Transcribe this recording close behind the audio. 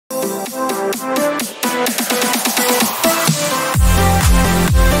HEARTHROBS 1.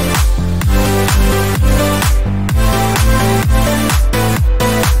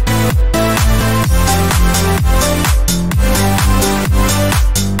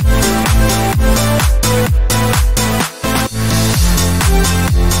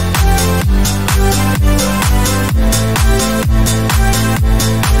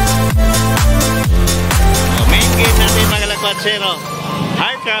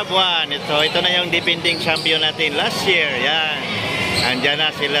 Ito na yung defending champion natin last year. Yan. Andyan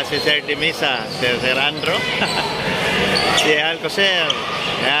na sila si Sir Demisa, Sir Andro, si Alcocer.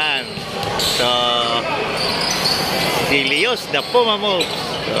 Yan. So, si Leos, the Puma Moves.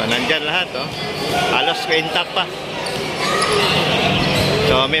 So, nandyan lahat. Oh. Halos intact pa.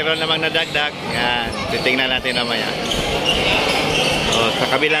 So, meron namang nadagdag. Yan. Titingnan natin mamaya. O, sa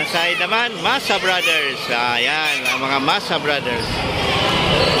kabilang side naman, MASA Brothers. Ayan, ang mga MASA Brothers.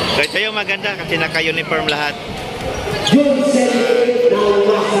 So, ito yung maganda kasi naka-uniform lahat.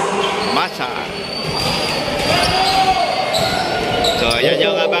 MASA. So, yan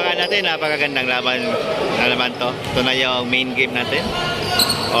yung abangan natin. Napakagandang laban na naman to. Ito na yung main game natin.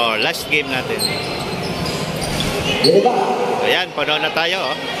 Or last game natin. So, yan, puno na tayo.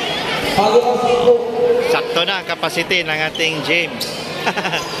 Oh. Sakto na ang capacity ng ating James.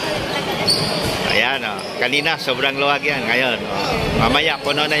 Ayan, oh. Kanina sobrang luwag yan. Ngayon, oh. Mamaya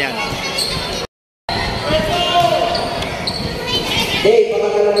puno na yan.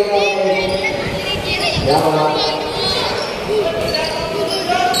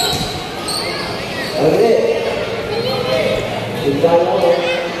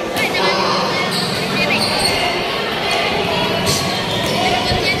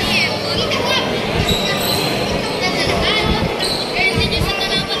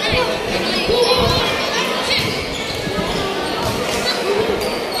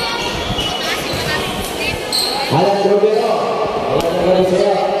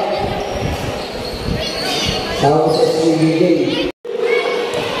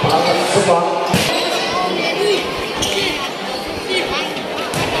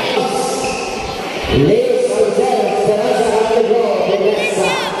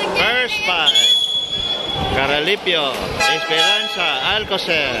 First five, Caralipio, Esperanza,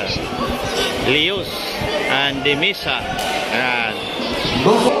 Alcocer, Leos, and Demisa. And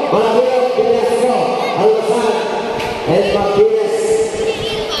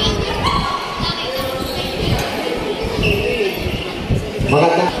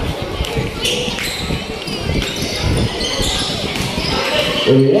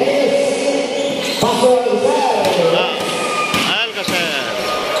Alcocer.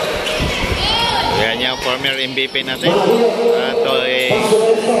 Yan yung former MVP natin. Ito ay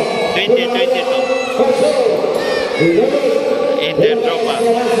 2022 Intertropa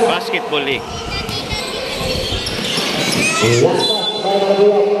Basketball League.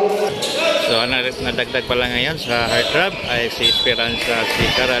 So, nadagdag pala ngayon sa HEARTHROBS ay si Esperanza, si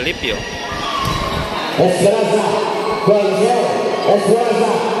Caralipio.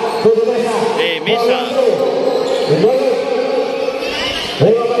 Misa.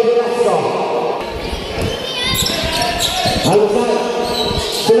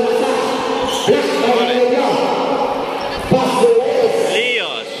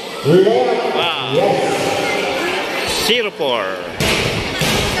 Leos. Wow. 0-4.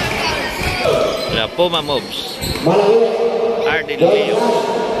 La Puma Moves. Arden Leo.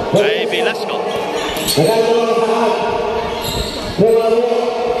 Ay Velasco.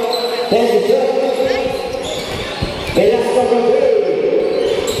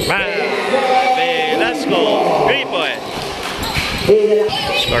 Velasco. 3 points.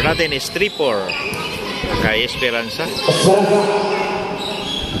 Score natin is 3-4. Kay Esperanza.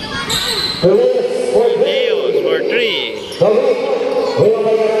 Leos for 3.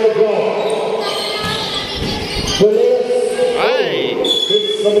 Ay!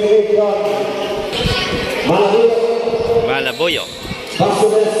 Malaboyo.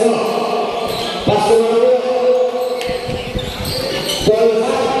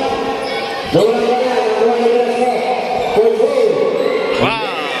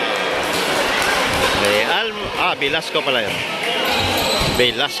 Wow! Velasco pala yun.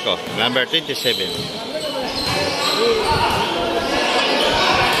 Velasco, number 27.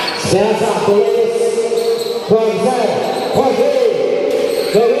 Velasco.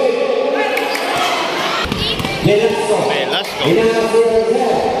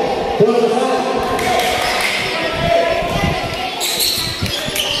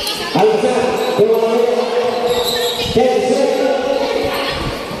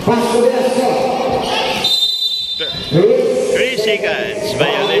 Three seconds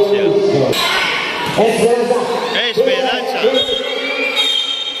violation. Esperanza.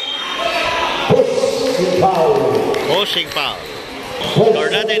 Pushing foul. Score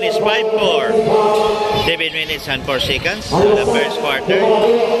natin is 5-4. 7 minutes and 4 seconds in the first quarter.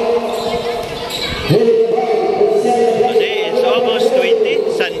 Today is August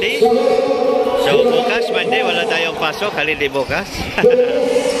 20, Sunday. So bukas, Monday, wala tayong pasok. Halili bukas.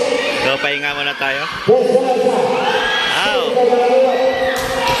 So pahinga muna tayo. Ow.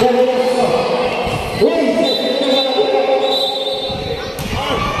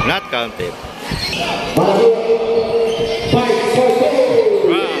 Not counted. Wow.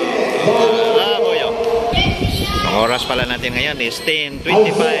 Ang oras pala natin ngayon is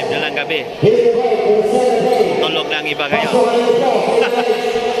 10:25 na lang gabi. Tulog na ang iba ngayon.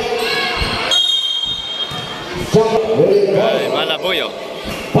 Ay, Malabuyo.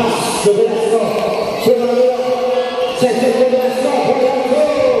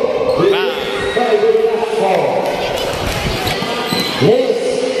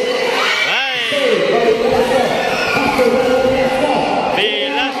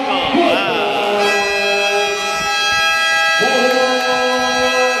 Velasco.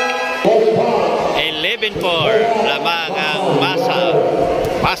 11-4 lamang ang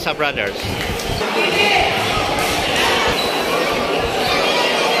MASA Brothers.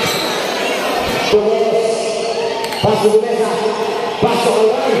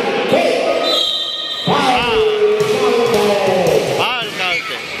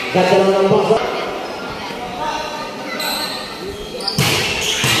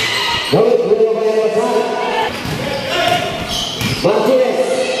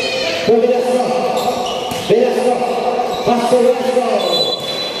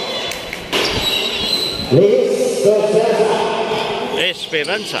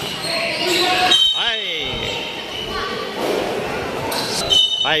 Esperanza. Ay.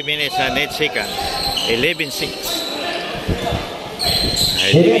 5 minutes and 8 seconds. 11-6.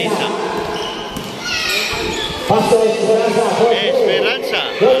 Ay, Divisa. Esperanza.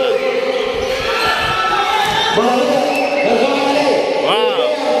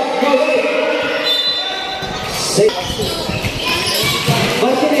 Wow.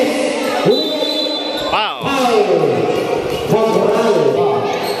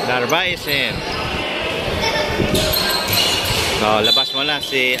 Narvaez. So, labas mo lang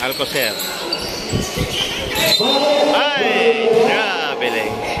si Alcocer. Ay, grabe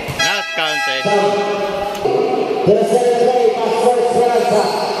lang. Not counted.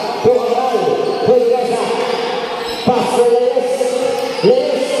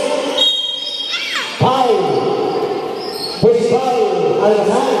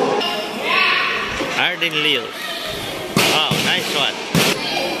 Arden Leos. Oh, nice one.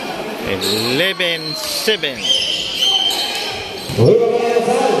 11-7.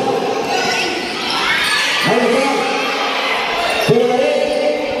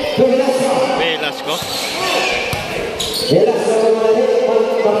 Velasco.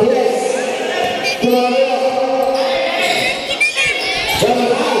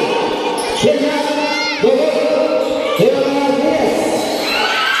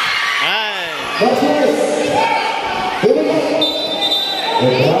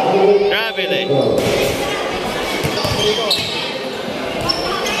 Grabe.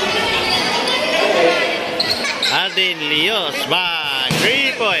 Arden Leos by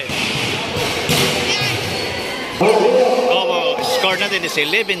 3 points. Score natin is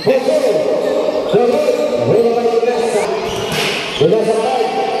 11-10.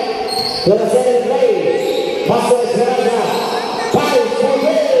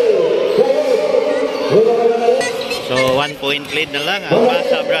 So 1 point lead na lang ang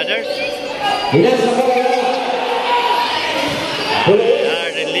MASA Brothers.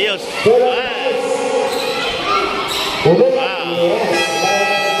 Arden Leos. Wow.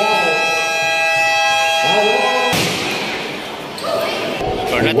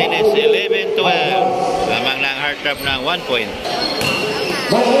 Score natin is 11-12. Lamang lang heartthrob ng 1 point.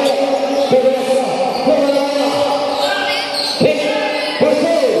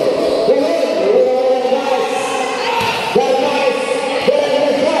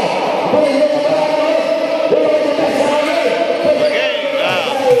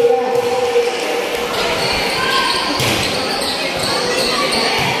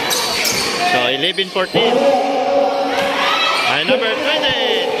 So 11-14. Ay, number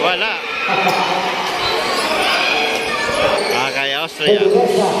 20. Wala. Kay Austria.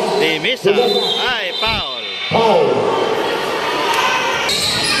 Di Misa. Ay, foul.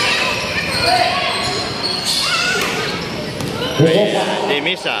 Di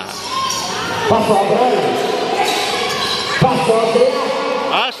Misa.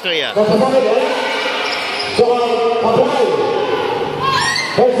 Austria.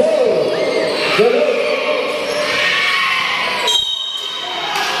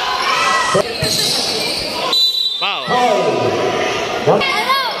 Foul.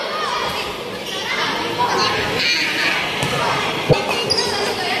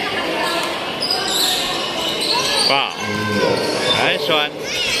 Wow. Nice one.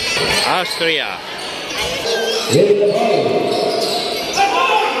 Austria.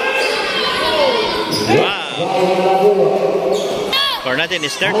 Wow. For nothing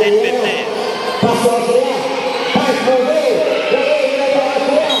is 13-15.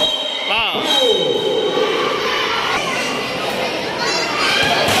 Wow.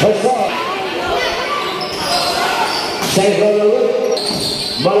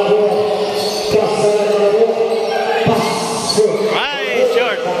 Right,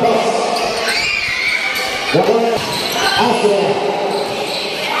 short.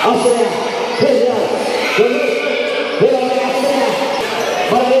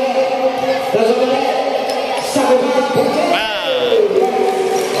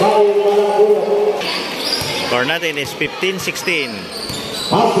 For nothing is 15-16.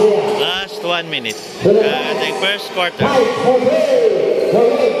 Last 1 minute. Ating first quarter.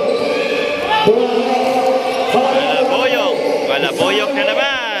 Malaboyok na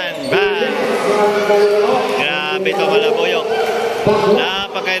naman. Bang! Grabe ito, malaboyok.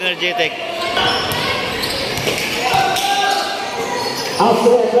 Napaka-energetic.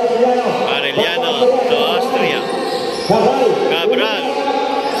 Arellano to Austria. Cabral.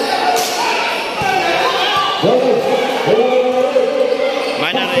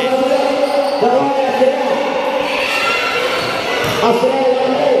 Manare.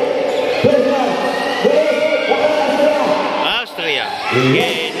 Austria.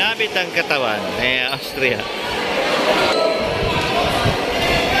 Ginabit ang katawan. Austria.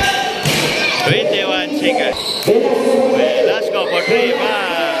 21 seconds. Velasco for 3. 3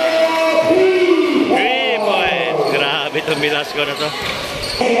 points. Grabe itong Velasco na to.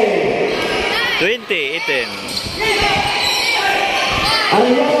 20-18.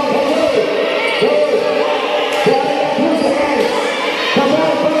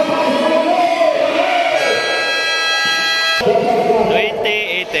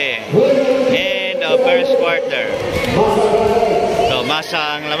 End of first quarter. So,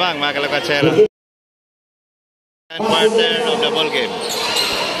 MASA ang lamang, mga kalakatsero. Quarter of the ball game.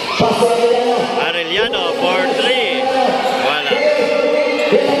 Arellano for 3. Wala.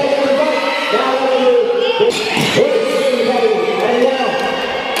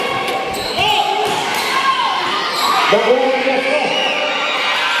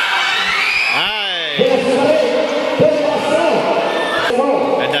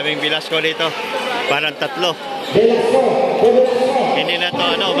 Ang daming Velasco dito. Parang tatlo. Hindi na to,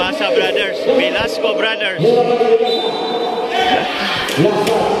 ano, MASA Brothers. Velasco Brothers.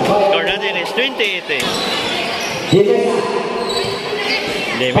 Score natin is 20-18.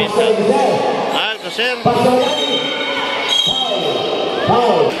 Limita. Alcocer.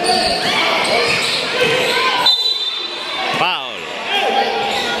 Foul.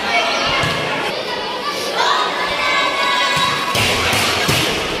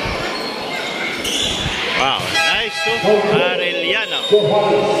 Wow, nice to Arellano.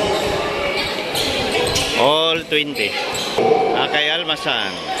 All 20. Kay Almasan.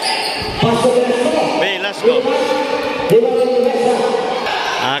 Velasco.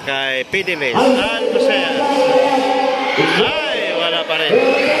 Kay Pidiles. Alcocer. Ay, wala pa rin.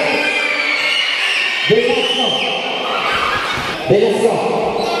 Velasco.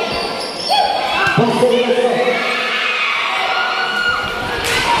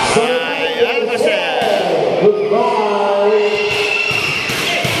 Ay, Alcocer.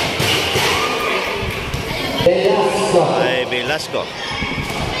 Ay, Velasco.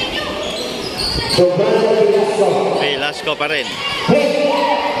 Velasco pa rin.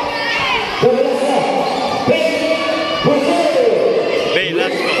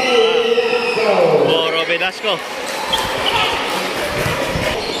 Velasco. Moro Velasco.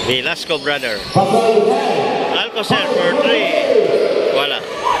 Velasco brother. Alcocer for 3. Wala.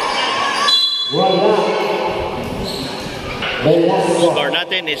 Score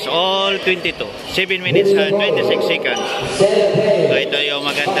natin is all 22. 7 minutes and 26 seconds. So ito yung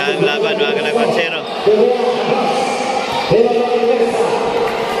magandang laban, mga kalakatsero.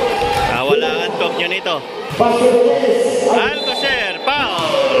 Wala ang antok nyo nito. Alcocer, foul,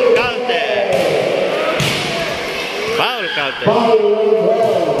 counter. Foul, counter.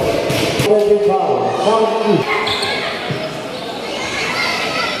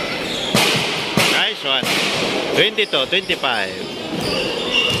 Nice one. 22-25.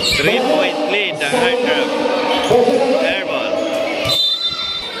 3-point lead ang Hearthrobs. Airball.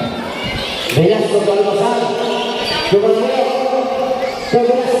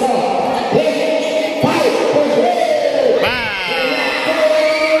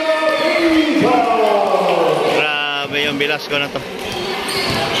 Grabe yung Velasco na to.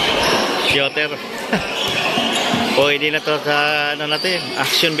 Shooter. Pwede na to sa ano natin,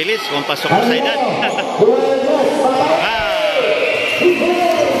 action bilis kung pasok sa edad.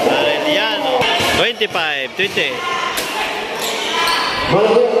 Arellano. 25-20.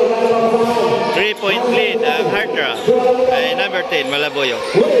 3-point lead ang Hearthrobs. Ay, number 10, Malaboyo.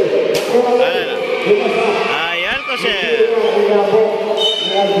 Ano na? Ayan ko siya.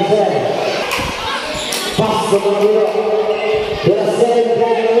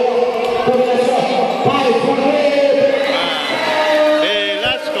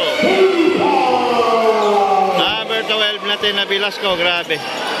 Velasco. Number 12 natin na Velasco, grabe.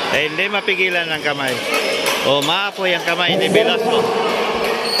 Eh, hindi mapigilan ng kamay. O maapoy ang kamay ni Velasco.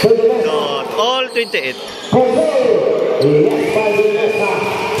 So, all 28.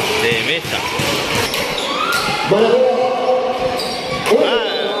 De Mesa.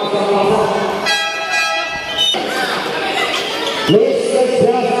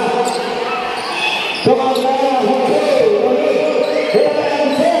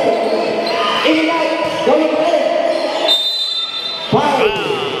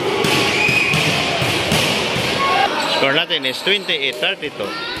 Score natin is 28-32.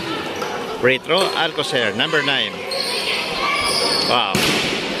 Free throw, Alcocer, number 9. Wow.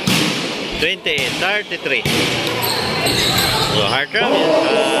 28-33. So, Hearthrobs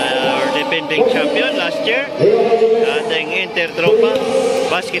is our defending champion last year. Ating Intertropa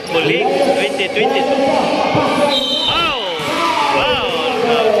Basketball League 2022. Oh! Wow!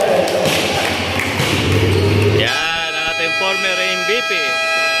 Yan ang ating former MVP.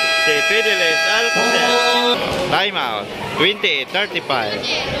 Si Fidelis Alcocer. Timeout. 28-35.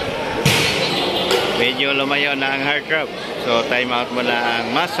 Medyo lumayo na ang Hearthrobs. So, timeout muna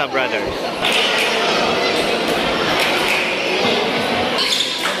ang MASA Brothers.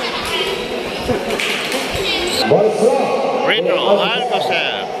 Free throw,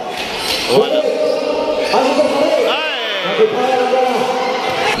 Alcocer. Wala. Ay!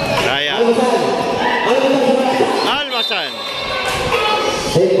 Raya. Almasan.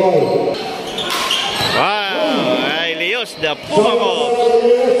 Wow! Ay, Leos, the Puma Mob.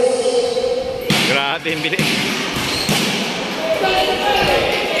 Grabe yung bilis.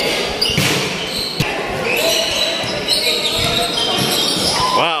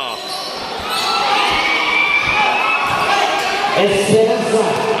 Wow!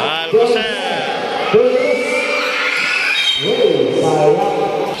 Alcocer.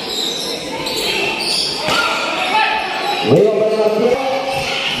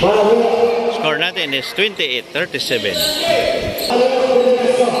 Score natin is 28-37.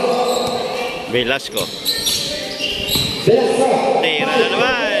 Velasco. Tira na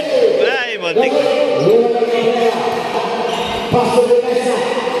naman. Ay, muntik.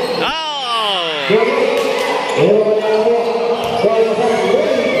 Oh!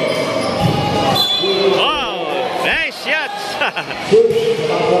 Wow! Nice shots!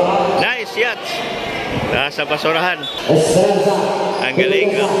 Nice shots! Nasa basurahan. Ang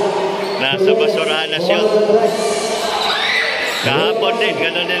galing, no? Nasa basurahan na shoot. Kahapon din,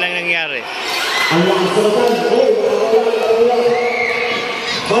 ganun din lang nangyari.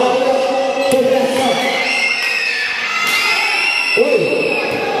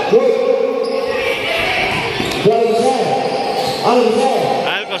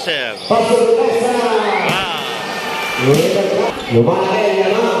 Alcocer. Wow.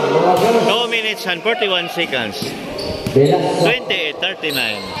 2 minutes and 41 seconds.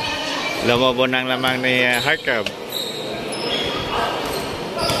 28-39. Lumabo ng lamang ni Hearthrobs.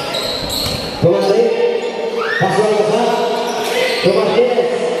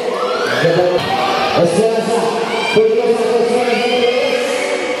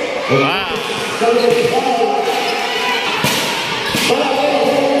 Wow.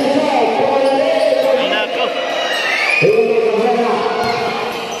 Nako.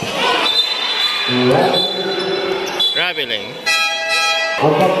 Traveling.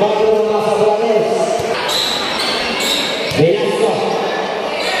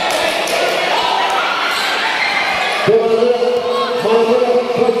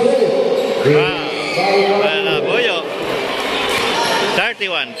 Malaboyo.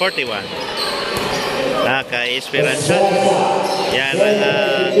 31-41. Naka-Esperanza. Yan ang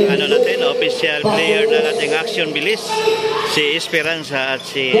ano natin, official player ng ating action bilis. Si Esperanza at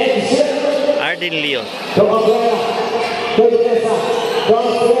si Arden Leos.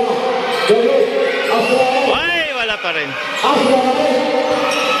 pa rin.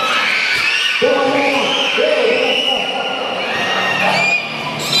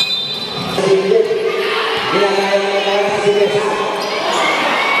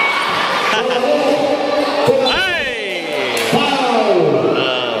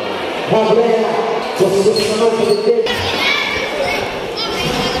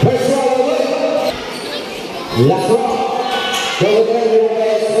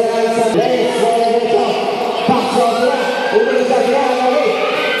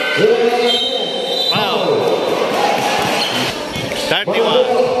 Wow.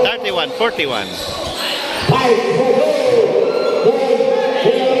 31-41.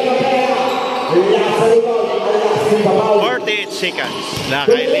 48 seconds. Na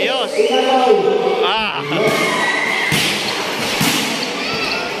kay Leos.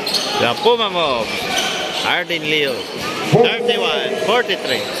 The Puma Mob. Arden Leos.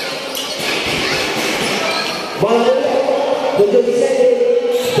 31-43.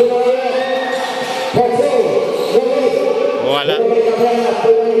 Wala.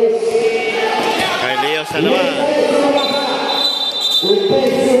 Kay Leos na naman.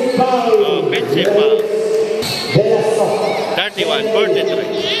 Oh, offensive foul. 31-43.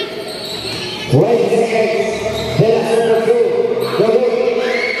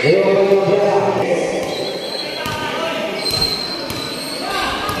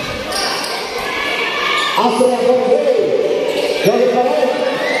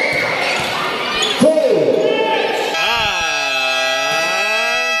 Ah,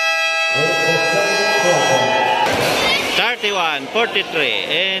 31-43.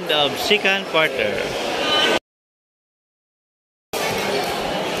 End of second quarter.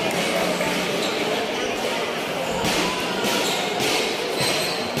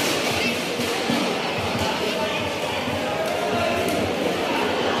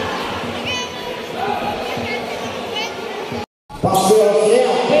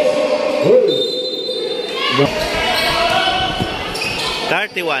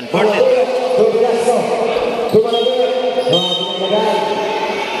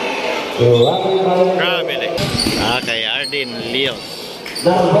 Grabe. Kay Arden Leos. So,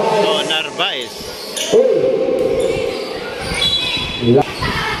 Narvaez.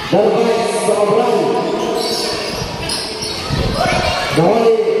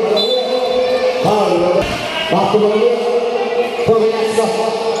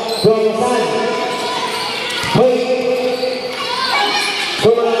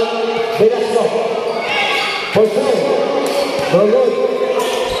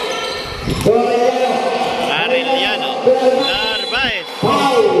 Arellano. Narvaez.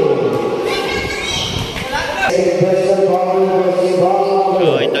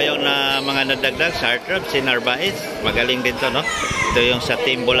 So, ito yung mga nadagdag sa HEARTHROBS, si Narvaez. Magaling din to, no? Ito yung sa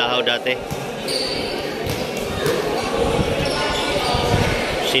Team Bulahaw dati.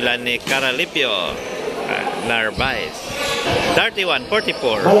 Sila ni Caralipio. Narvaez.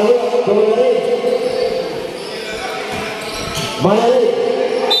 31-44.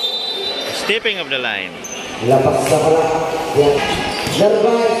 Stepping of the line. Lapas na pala.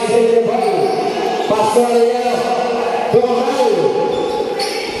 Narvaez. Pasolayano. Tumahal.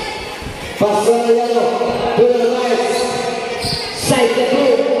 Pasolayano. Narvaez. Side the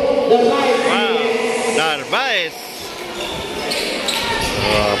blue. Narvaez. Wow. Narvaez.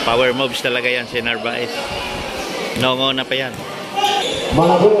 Oh, power moves talaga yan si Narvaez. Nongo na pa yan.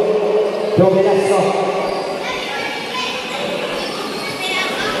 Malabu. Dominaso.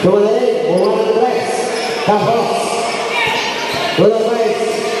 Tumalali. Buwan ng Rex. Tapos. Narvaez.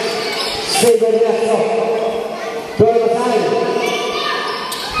 Dominaso.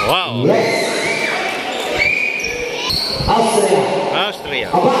 Wow. Yes. Austria.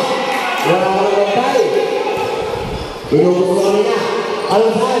 Aba. Wala tayo. Inubos ko kanina.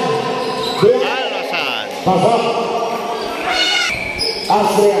 Alasan. Pasok.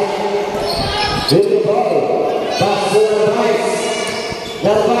 Austria. Beautiful. Pasok Narvaez.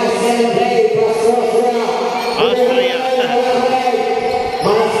 Narvaez Narvaez. Pasok Austria. Austria.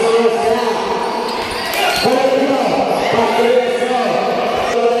 Manas ka na.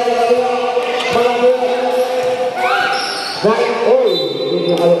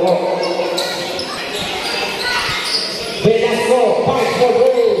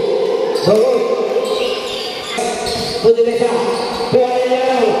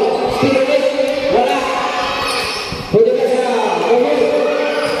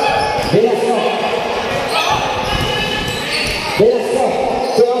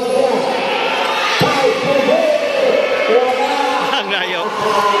 Ang layo.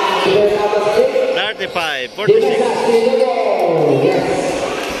 35-46.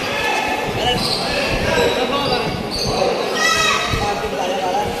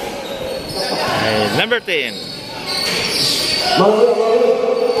 Number 10.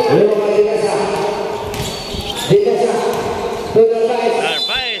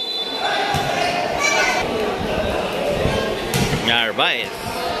 Narvaez. Narvaez.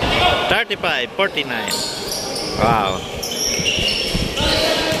 35-49. Wow.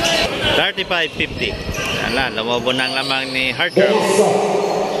 35-50. Ala, lumobo ng lamang ni HEARTHROBS.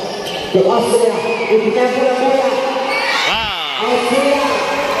 Wow.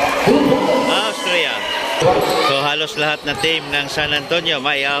 Austria. So halos lahat na team ng San Antonio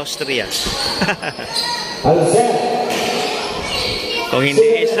may Austria. Kung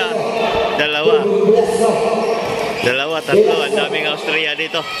hindi isa, dalawa. Dalawa, tatlo. Ang daming Austria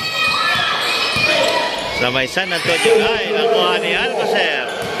dito. Sa may San Antonio. Ay, nakuha ni Alcocer.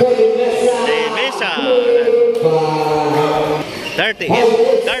 Si Mesa.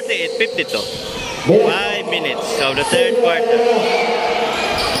 38-52. 5 minutes of the third quarter.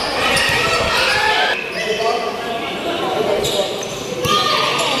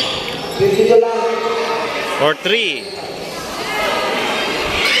 For 3.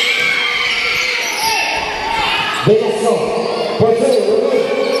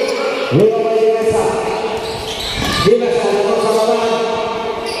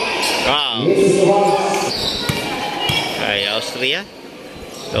 Wow. Ay, Austria.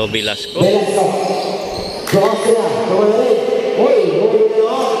 So, Velasco.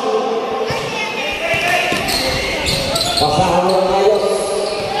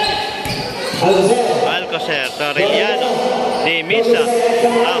 Alcocer, Torrellano, Di Misa.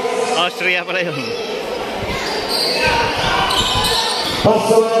 Austria pala yun.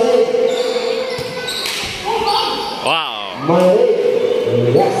 Wow.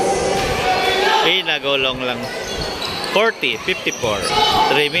 Pinagulong lang.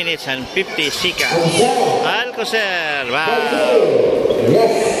 40-54. 3 minutes and 50 seconds. Alcocer. Wow.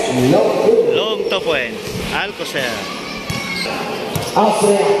 Long 2 points. Alcocer.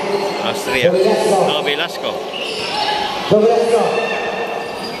 Austria. No, Velasco.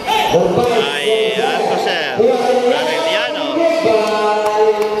 Ay, Alcocer. Arellano.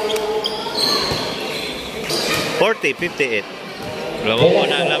 40-58. Lumabo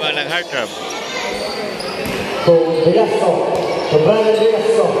na ang lamang ng HEARTHROBS. Velasco. Brgy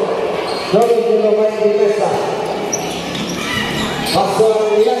Velasco.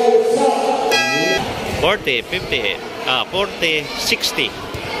 40-58. 40-60.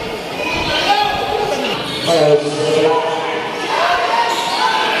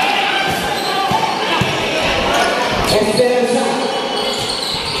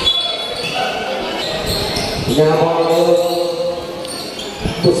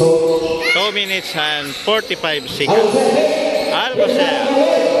 Two minutes and 45 seconds. Alcocer.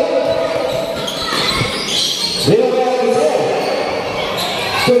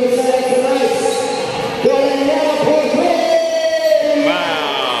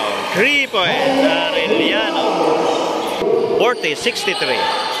 Wow. 3 points. Arellano. 40-63.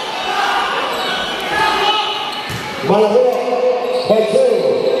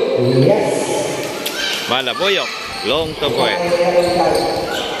 Malaboyok. Long 2 points.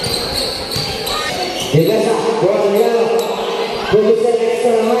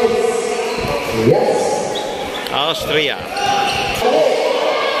 Austria.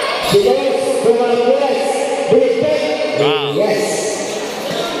 Wow.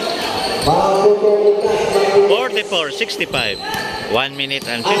 44-65. 1 minute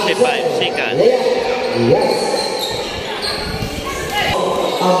and 55 seconds.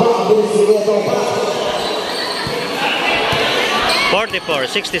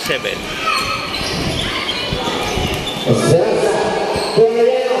 44-67.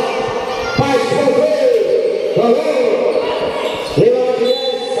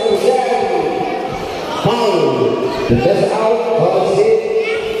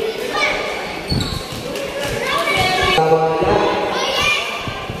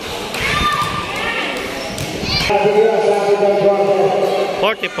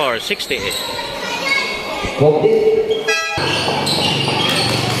 Forty-four, 68.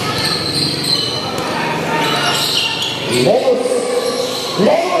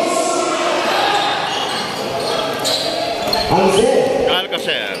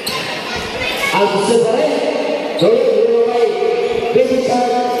 Alcocer.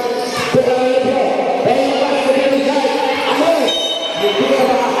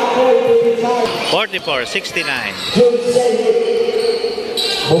 Forty-four, 69.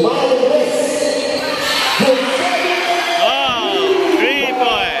 Oh, 3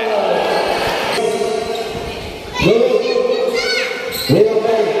 points.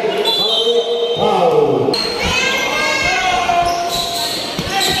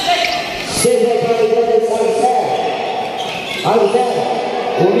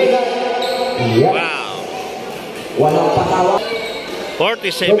 Wow.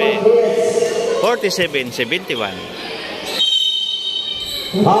 47-71.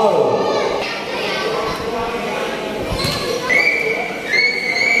 Foul.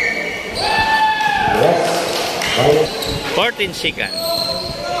 14 seconds.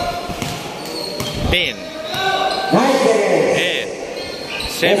 10, 8,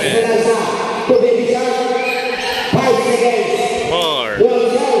 7, 4,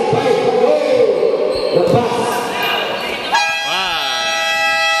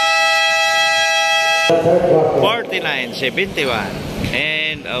 49-71.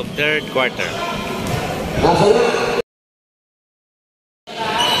 End of third quarter. Foul.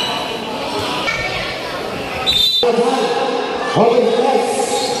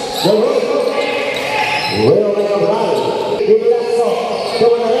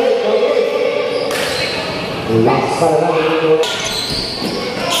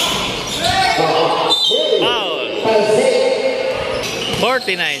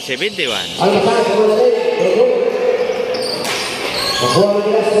 49-71.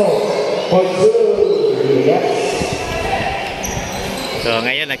 So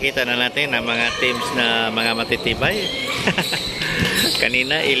ngayon nakita na natin ang mga teams na mga matitibay.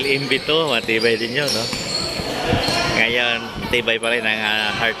 Kanina Il-Imbito, matibay din yun, no? Ngayon, matibay pa rin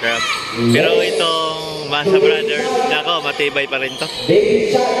ang HEARTHROBS. Pero itong MASA Brothers, nako, matibay pa rin to.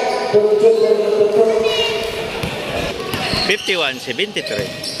 51-73.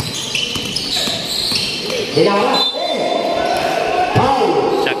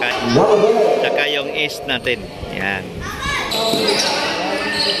 Saka yung East natin. Yan.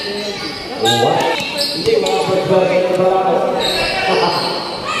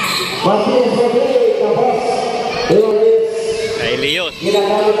 Kay Leos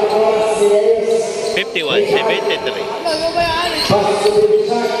 51-73.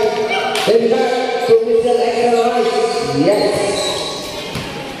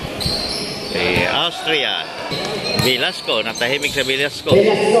 Austria Velasco, natahimik sa Velasco.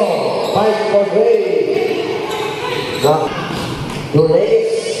 Fight for Brgy. Your legs,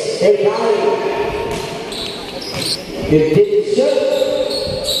 stay down. You didn't shoot.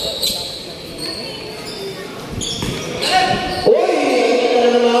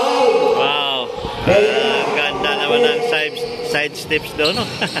 Wow. Ang ganda naman ng side steps doon, no?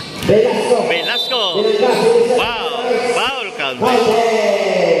 Velasco. Wow. Foul count.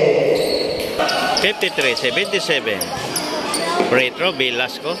 53-77. Free throw,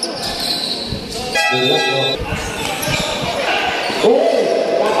 Velasco.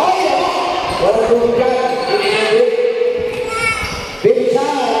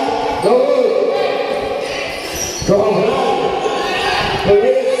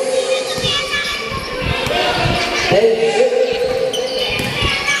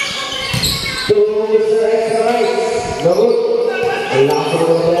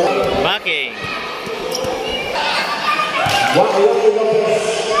 Backing.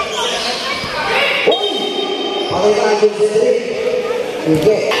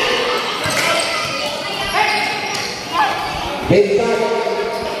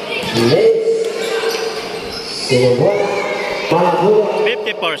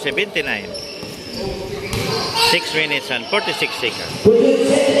 Fifty-four, 79. 6 minutes and 46 seconds.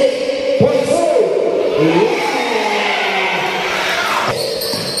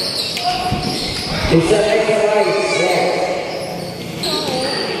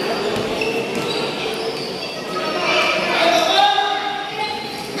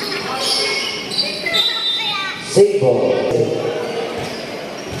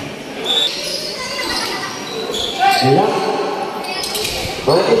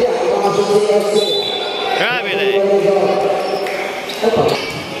 Grabe na eh.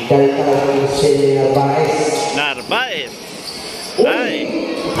 Narvaez. Ay.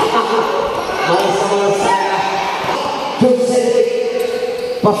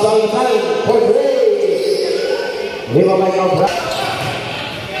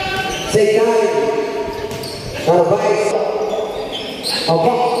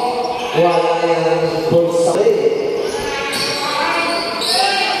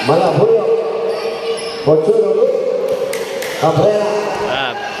 Malabulok. Pochulo. Cabrera.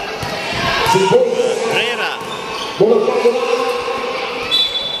 Cabrera.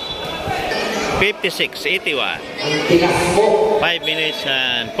 56-81. 5 minutes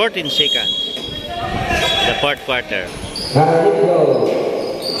and 14 seconds. The fourth quarter. Carrillo.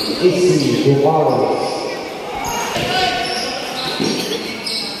 Easy to follow.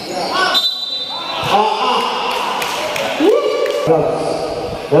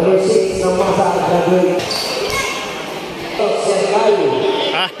 Number 6 ng MASA graduate.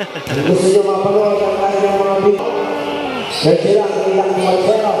 Gusto nyo mapanood ang kanilang mga video. Search lang, ilang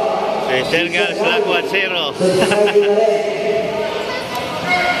 1-0. Sergal Slack 1-0. Subscribe na rin.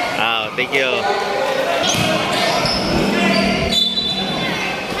 Oh, thank you.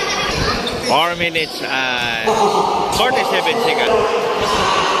 4 minutes and 47 seconds.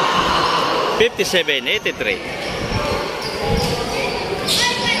 57-83.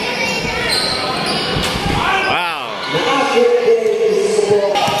 Wow.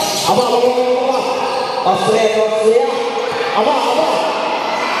 Aba. Australia. Aba.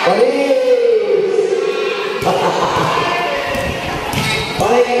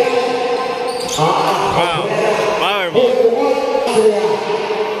 Paris. Wow. Power move.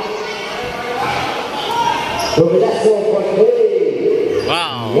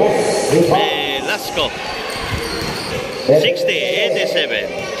 Wow. Velasco. 60-87.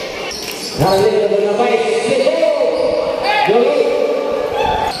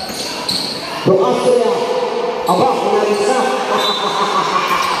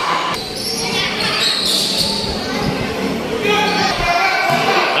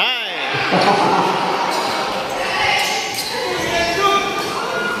 Ay.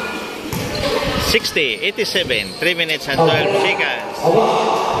 60-87. 3 minutes and 12 seconds.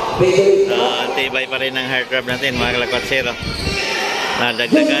 Tibay pa rin ang heartthrob natin, mga kalakwatsero.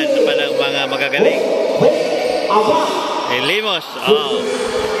 Nadagdagan pa ng mga magagaling. Limos. Oh.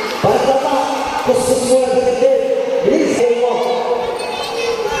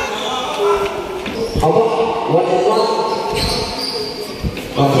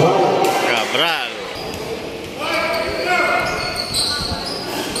 Cabral.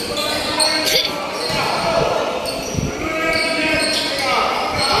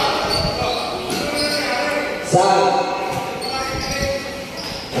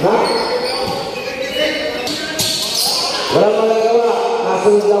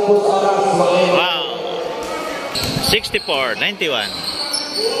 Wow. 64-91.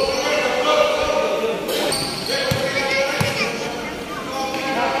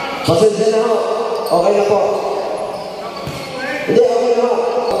 Pasensya na ho. Okay na po. Hindi, okay na ho.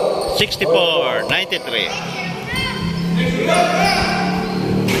 64-93.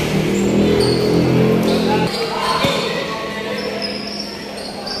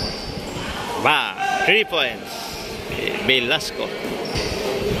 Wow. 3 points. Velasco.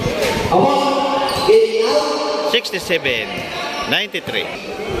 67-93.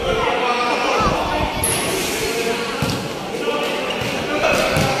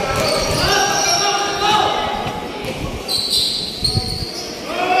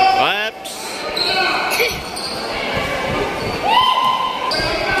 Whoops.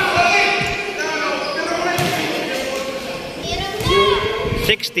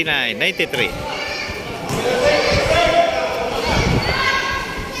 69-93.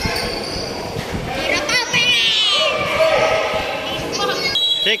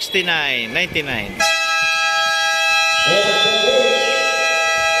 69-99.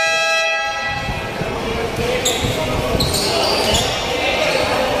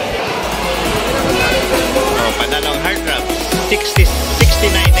 Oh, panalong heartthrob.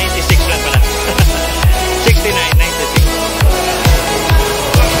 69-96 lang pala. 69.